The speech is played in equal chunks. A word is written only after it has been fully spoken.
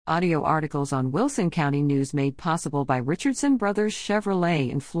Audio articles on Wilson County News made possible by Richardson Brothers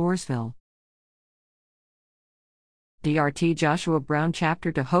Chevrolet in Floresville. DRT Joshua Brown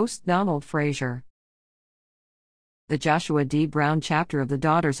Chapter to host Donald Frazier. The Joshua D. Brown chapter of the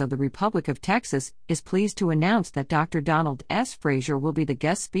Daughters of the Republic of Texas is pleased to announce that Dr. Donald S. Frazier will be the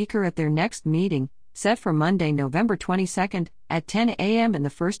guest speaker at their next meeting, set for Monday, November 22 at 10 a.m. in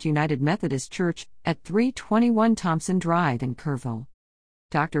the First United Methodist Church at 321 Thompson Drive in Kerrville.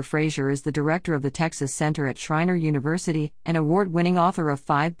 Dr. Frazier is the director of the Texas Center at Schreiner University and award-winning author of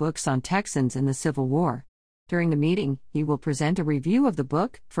 5 books on Texans in the Civil War. During the meeting, he will present a review of the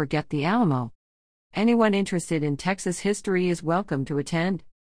book, Forget the Alamo. Anyone interested in Texas history is welcome to attend.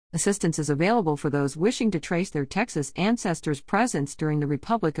 Assistance is available for those wishing to trace their Texas ancestors' presence during the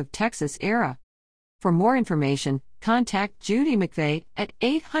Republic of Texas era. For more information, contact Judy McVeigh at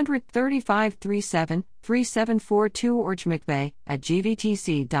 835-37-3742 or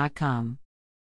jmcveigh@gvtc.com.